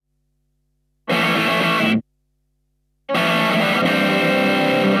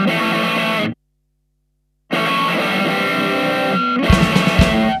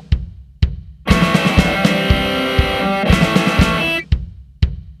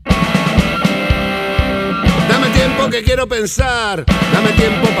que quiero pensar. Dame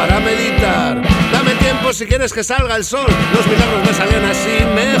tiempo para meditar. Dame tiempo si quieres que salga el sol. Los milagros me salen así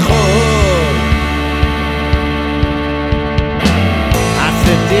mejor.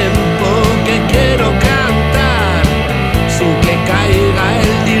 Hace tiempo que quiero cantar sin que caiga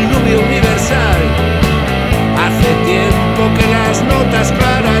el diluvio universal. Hace tiempo que las notas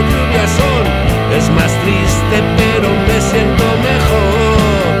para lluvia son. Es más triste pero me siento mejor.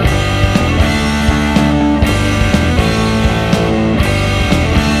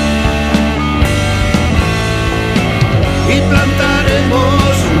 Y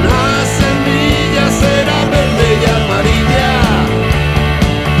plantaremos una semilla, será verde y amarilla,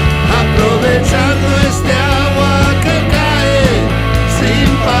 aprovechando este agua que cae sin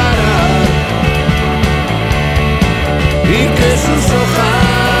parar, y que sus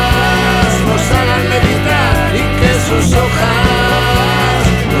hojas nos hagan levitar, y que sus hojas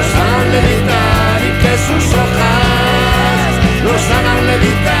nos hagan levitar, y que sus hojas nos hagan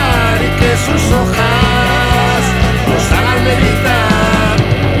levitar, y que sus hojas nos hagan levitar,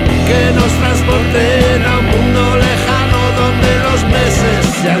 que nos transporten a un mundo lejano donde los meses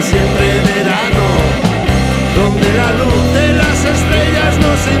sean siempre verano, donde la luz de las estrellas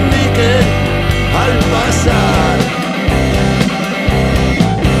nos indique al pasar.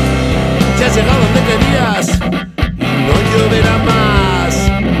 Ya has llegado donde querías y no lloverá más.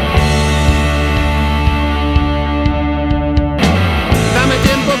 Dame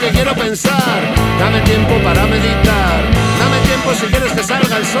tiempo que quiero pensar, dame tiempo para meditar, dame tiempo si quieres que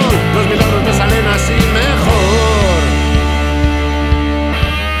salga el sol. Los milagros me salen así